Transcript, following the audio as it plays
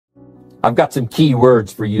I've got some key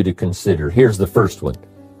words for you to consider. Here's the first one.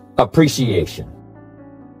 Appreciation.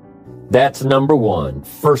 That's number one.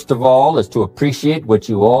 First of all is to appreciate what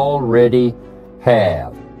you already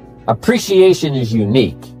have. Appreciation is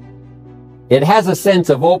unique. It has a sense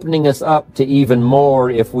of opening us up to even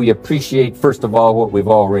more if we appreciate, first of all, what we've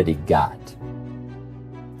already got.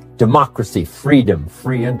 Democracy, freedom,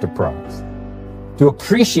 free enterprise. To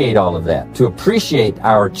appreciate all of that, to appreciate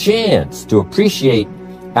our chance, to appreciate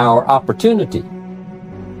our opportunity,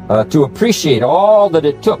 to appreciate all that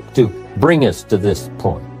it took to bring us to this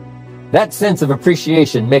point. That sense of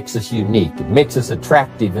appreciation makes us unique. It makes us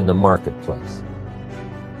attractive in the marketplace.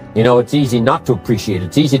 You know, it's easy not to appreciate it.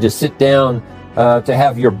 It's easy to sit down to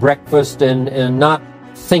have your breakfast and not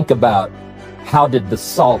think about how did the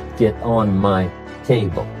salt get on my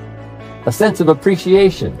table. A sense of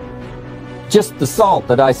appreciation. Just the salt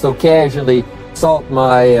that I so casually salt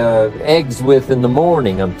my eggs with in the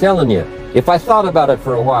morning. I'm telling you, if I thought about it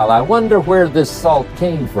for a while, I wonder where this salt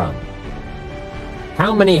came from.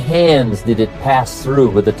 How many hands did it pass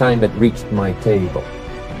through by the time it reached my table?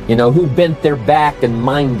 You know, who bent their back and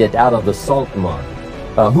mined it out of the salt mine?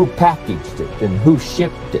 Who packaged it and who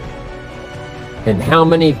shipped it? And how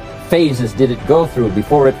many phases did it go through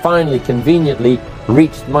before it finally conveniently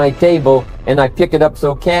reached my table and I pick it up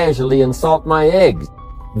so casually and salt my eggs?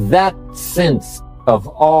 That sense of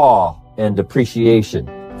awe and appreciation,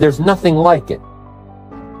 there's nothing like it.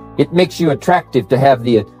 It makes you attractive to have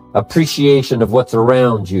the appreciation of what's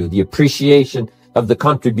around you, the appreciation of the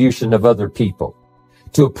contribution of other people,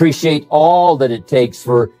 to appreciate all that it takes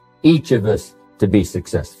for each of us to be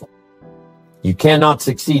successful. You cannot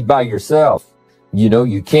succeed by yourself. You know,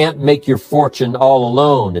 you can't make your fortune all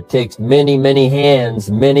alone. It takes many, many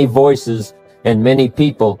hands, many voices, and many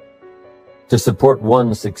people to support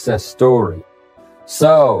one success story.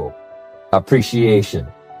 So, appreciation.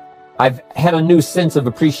 I've had a new sense of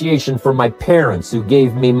appreciation for my parents who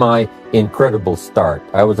gave me my incredible start.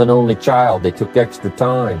 I was an only child. They took extra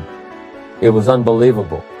time. It was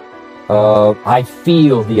unbelievable. I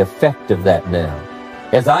feel the effect of that now.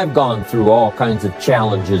 As I've gone through all kinds of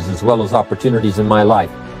challenges as well as opportunities in my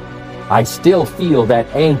life, I still feel that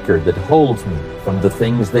anchor that holds me from the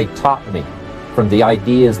things they taught me, from the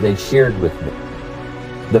ideas they shared with me,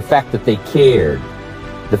 the fact that they cared,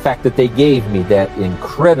 the fact that they gave me that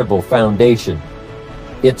incredible foundation.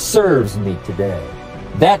 It serves me today.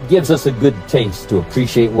 That gives us a good taste to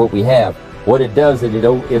appreciate what we have. What it does is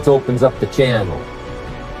it opens up the channel.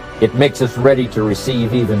 It makes us ready to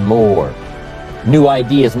receive even more. New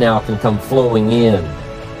ideas now can come flowing in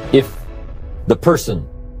if the person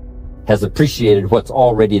has appreciated what's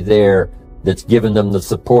already there, that's given them the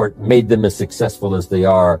support, made them as successful as they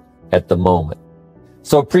are at the moment.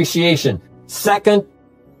 So appreciation. Second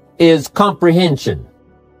is comprehension.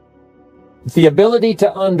 The ability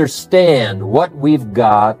to understand what we've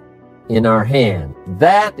got in our hand.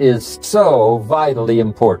 That is so vitally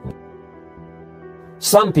important.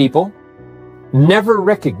 Some people never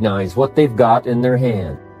recognize what they've got in their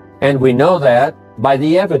hand. And we know that by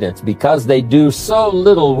the evidence because they do so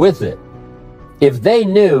little with it. If they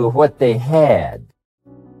knew what they had,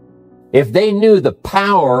 if they knew the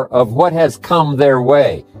power of what has come their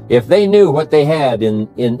way, if they knew what they had in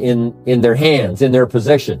their hands, in their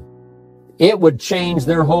possession, it would change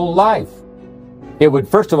their whole life. It would,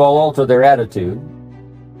 first of all, alter their attitude.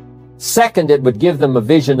 Second, it would give them a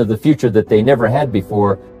vision of the future that they never had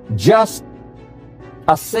before. Just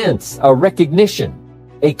a sense, a recognition,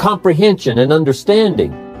 a comprehension, an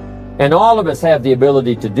understanding. And all of us have the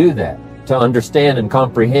ability to do that, to understand and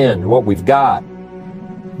comprehend what we've got.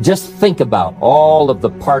 Just think about all of the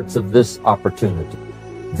parts of this opportunity.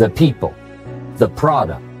 The people, the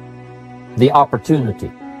product, the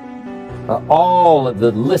opportunity, all of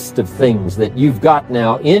the list of things that you've got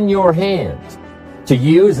now in your hands to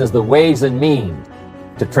use as the ways and means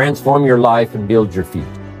to transform your life and build your future.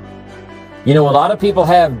 You know, a lot of people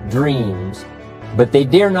have dreams, but they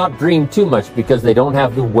dare not dream too much because they don't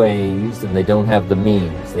have the ways and they don't have the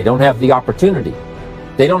means. They don't have the opportunity.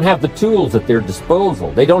 They don't have the tools at their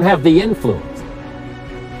disposal. They don't have the influence.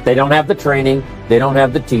 They don't have the training. They don't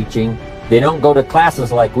have the teaching. They don't go to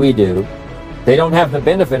classes like we do. They don't have the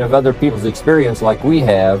benefit of other people's experience like we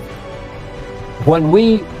have. When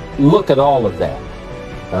we look at all of that,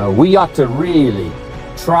 we ought to really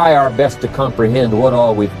try our best to comprehend what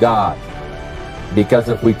all we've got. Because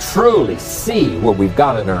if we truly see what we've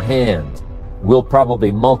got in our hands, we'll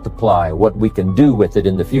probably multiply what we can do with it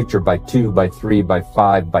in the future by 2, by 3, by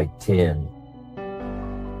 5, by 10.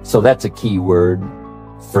 So that's a key word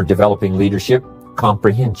for developing leadership: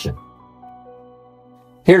 comprehension.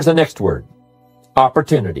 Here's the next word: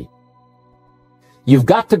 opportunity. You've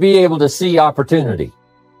got to be able to see opportunity.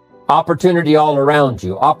 Opportunity all around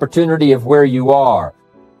you. Opportunity of where you are.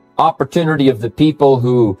 Opportunity of the people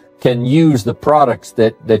who can use the products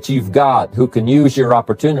that you've got, who can use your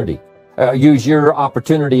opportunity. Use your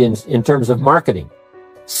opportunity in terms of marketing.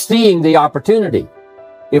 Seeing the opportunity.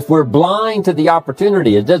 If we're blind to the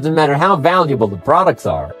opportunity, it doesn't matter how valuable the products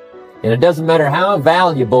are, and it doesn't matter how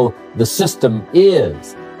valuable the system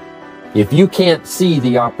is. If you can't see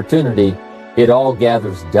the opportunity, it all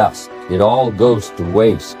gathers dust. It all goes to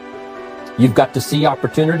waste. You've got to see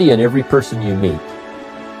opportunity in every person you meet.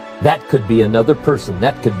 That could be another person.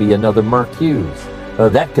 That could be another Mark Hughes.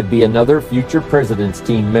 That could be another future president's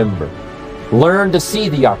team member. Learn to see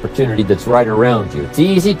the opportunity that's right around you. It's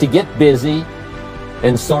easy to get busy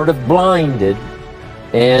and sort of blinded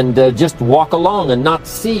and just walk along and not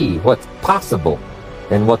see what's possible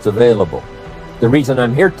and what's available. The reason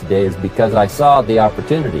I'm here today is because I saw the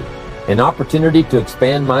opportunity. An opportunity to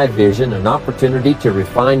expand my vision, an opportunity to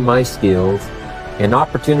refine my skills, an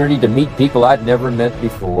opportunity to meet people I'd never met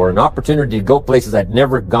before, an opportunity to go places I'd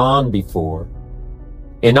never gone before,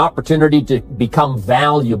 an opportunity to become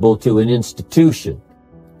valuable to an institution,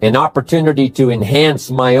 an opportunity to enhance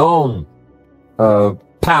my own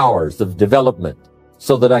powers of development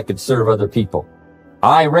so that I could serve other people.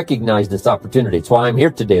 I recognize this opportunity. It's why I'm here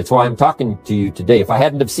today. It's why I'm talking to you today. If I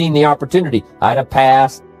hadn't have seen the opportunity, I'd have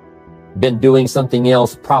passed, been doing something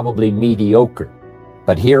else, probably mediocre.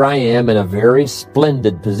 But here I am in a very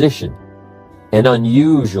splendid position, an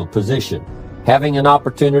unusual position, having an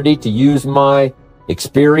opportunity to use my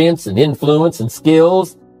experience and influence and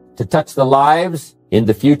skills to touch the lives in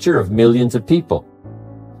the future of millions of people.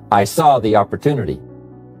 I saw the opportunity.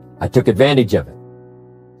 I took advantage of it.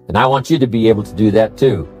 And I want you to be able to do that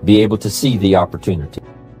too, be able to see the opportunity.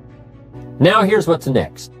 Now here's what's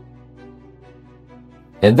next.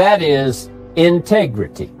 And that is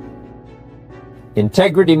integrity.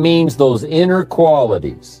 Integrity means those inner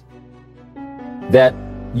qualities that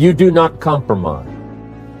you do not compromise.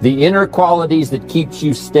 The inner qualities that keeps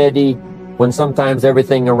you steady when sometimes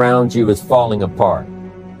everything around you is falling apart.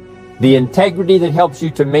 The integrity that helps you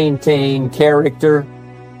to maintain character.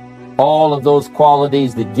 All of those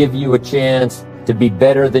qualities that give you a chance to be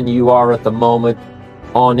better than you are at the moment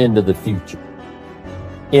on into the future.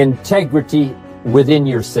 Integrity within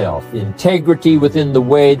yourself. Integrity within the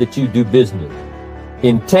way that you do business.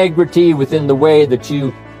 Integrity within the way that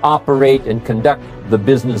you operate and conduct the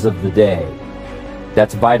business of the day.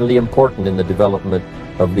 That's vitally important in the development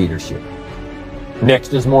of leadership.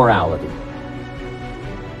 Next is morality.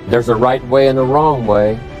 There's a right way and a wrong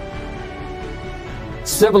way.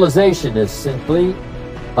 Civilization is simply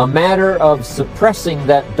a matter of suppressing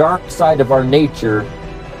that dark side of our nature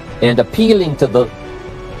and appealing to the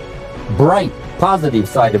bright, positive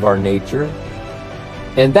side of our nature.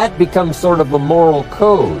 And that becomes sort of a moral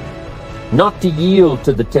code, not to yield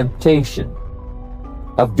to the temptation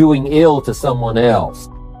of doing ill to someone else,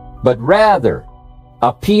 but rather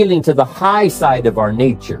appealing to the high side of our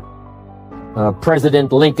nature.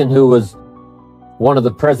 President Lincoln, who was one of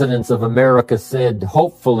the presidents of America, said,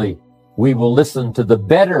 hopefully we will listen to the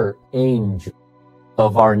better angel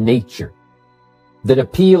of our nature that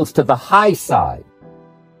appeals to the high side,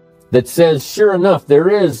 that says, sure enough, there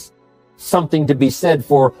is something to be said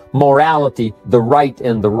for morality, the right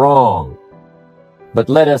and the wrong. But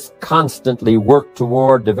let us constantly work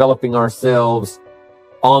toward developing ourselves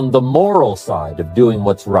on the moral side of doing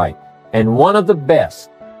what's right. And one of the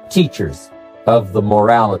best teachers of the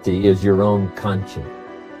morality is your own conscience.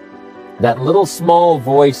 That little small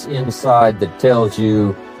voice inside that tells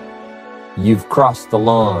you you've crossed the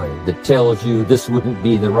line, that tells you this wouldn't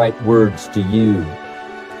be the right words to use.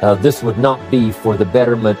 This would not be for the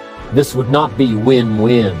betterment. This would not be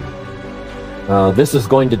win-win. This is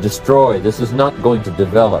going to destroy. This is not going to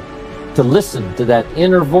develop. To listen to that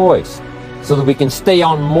inner voice so that we can stay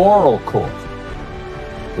on moral course.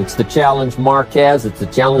 It's the challenge Mark has. It's the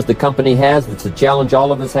challenge the company has. It's the challenge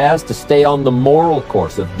all of us has, to stay on the moral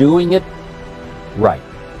course of doing it right.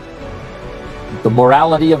 The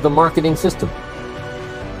morality of the marketing system.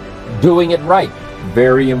 Doing it right.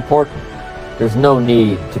 Very important. There's no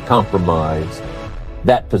need to compromise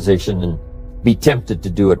that position and be tempted to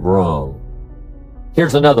do it wrong.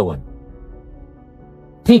 Here's another one.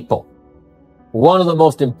 People. One of the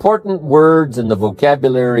most important words in the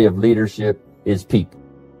vocabulary of leadership is people.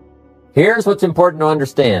 Here's what's important to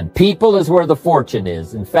understand. People is where the fortune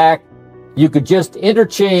is. In fact, you could just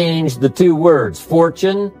interchange the two words,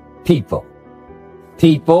 fortune, people.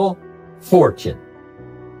 People, fortune.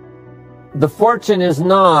 The fortune is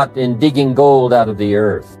not in digging gold out of the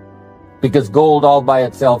earth, because gold all by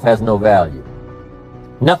itself has no value.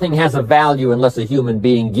 Nothing has a value unless a human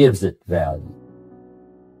being gives it value.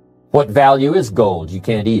 What value is gold? You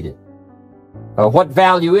can't eat it. What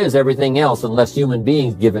value is everything else unless human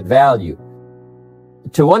beings give it value?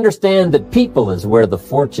 To understand that people is where the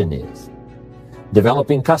fortune is.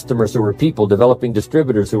 Developing customers who are people, developing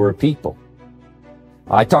distributors who are people.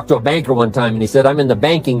 I talked to a banker one time and he said, I'm in the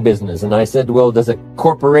banking business. And I said, well, does a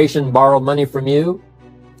corporation borrow money from you?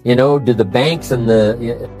 You know, do the banks and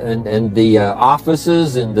the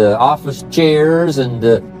offices and the office chairs and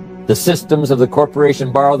the systems of the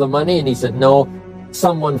corporation borrow the money? And he said, no,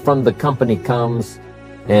 someone from the company comes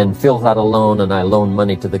and fills out a loan and I loan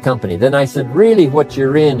money to the company. Then I said, really what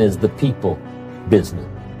you're in is the people business.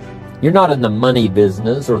 You're not in the money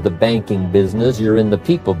business or the banking business, you're in the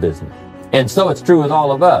people business. And so it's true with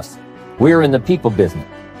all of us. We're in the people business.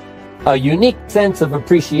 A unique sense of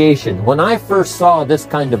appreciation. When I first saw this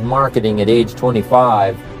kind of marketing at age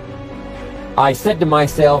 25, I said to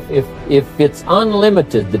myself, if it's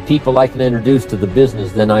unlimited, the people I can introduce to the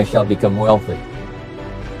business, then I shall become wealthy.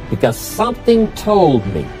 Because something told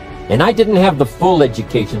me, and I didn't have the full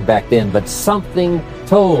education back then, but something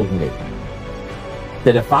told me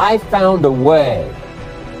that if I found a way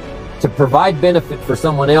to provide benefit for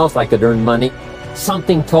someone else, I could earn money.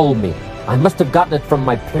 Something told me. I must have gotten it from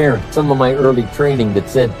my parents, some of my early training that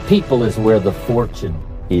said people is where the fortune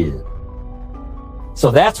is.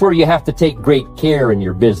 So that's where you have to take great care in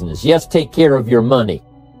your business. Yes, take care of your money.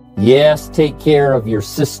 Yes, take care of your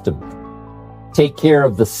system. Take care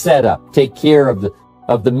of the setup. Take care of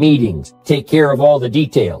the meetings. Take care of all the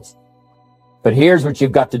details. But here's what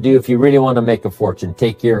you've got to do if you really want to make a fortune.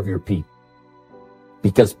 Take care of your people.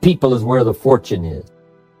 Because people is where the fortune is.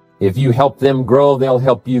 If you help them grow, they'll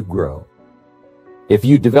help you grow. If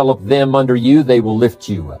you develop them under you, they will lift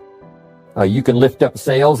you up. You can lift up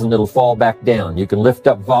sales and it'll fall back down. You can lift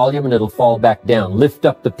up volume and it'll fall back down. Lift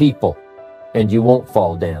up the people and you won't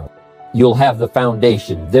fall down. You'll have the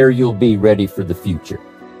foundation. There you'll be ready for the future.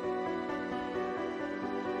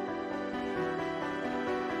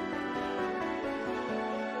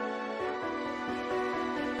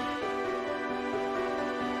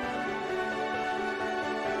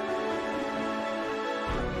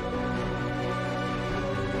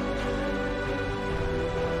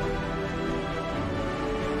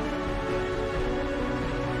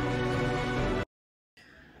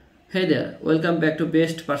 Hey there, welcome back to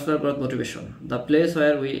Best Personal Growth Motivation, the place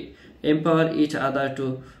where we empower each other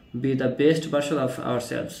to be the best version of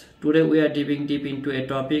ourselves. Today we are diving deep into a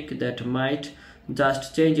topic that might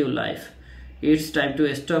just change your life. It's time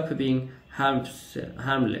to stop being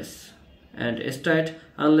harmless and start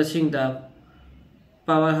unleashing the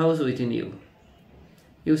powerhouse within you.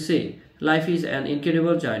 You see, life is an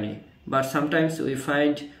incredible journey, but sometimes we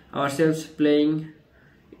find ourselves playing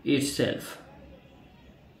itself.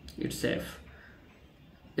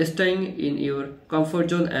 Staying in your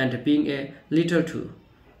comfort zone and being a little too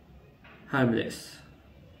harmless.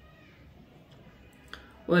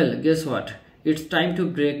 Well, guess what? It's time to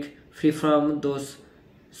break free from those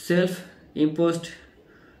self-imposed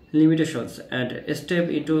limitations and step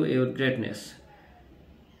into your greatness.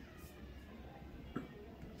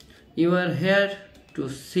 You are here to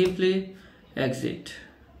simply exit.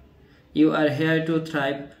 You are here to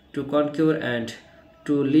thrive, to conquer, and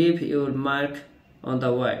to leave your mark on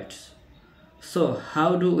the world. So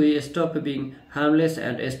how do we stop being harmless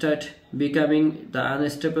and start becoming the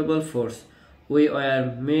unstoppable force we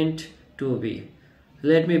are meant to be?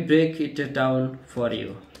 Let me break it down for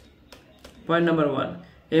you. Point number 1.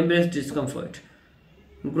 Embrace discomfort.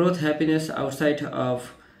 Growth happiness outside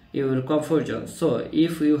of your comfort zone. So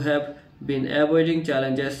if you have been avoiding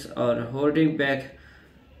challenges or holding back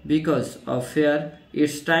because of fear,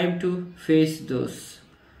 it's time to face those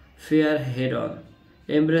fear head on.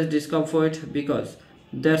 Embrace discomfort because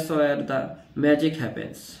that's where the magic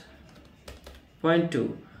happens. Point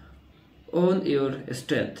 2. Own your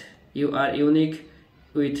strength. You are unique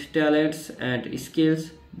with talents and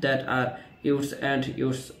skills that are yours and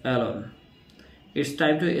yours alone. It's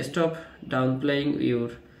time to stop downplaying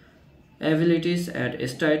your abilities and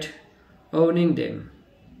start owning them.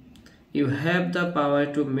 You have the power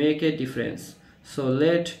to make a difference, so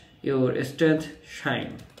let your strength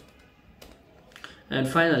shine. And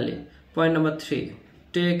finally, point number 3,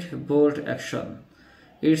 take bold action.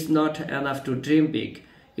 It's not enough to dream big.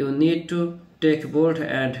 You need to take bold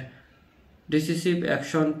and decisive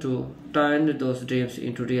action to turn those dreams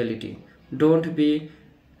into reality. Don't be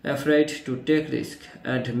afraid to take risks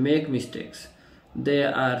and make mistakes. They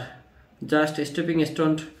are just a stepping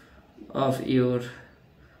stone of your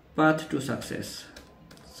path to success.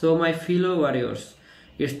 So my fellow warriors,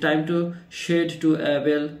 It's time to shed to a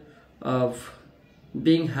veil of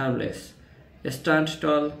being harmless. Stand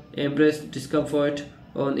tall, embrace discomfort,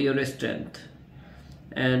 own your strength,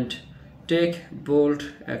 and take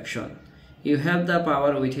bold action. You have the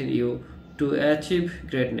power within you to achieve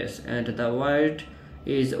greatness, and the world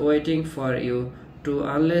is waiting for you to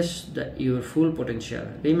unleash your full potential.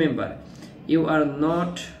 Remember, you are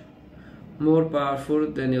not more powerful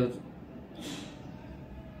than you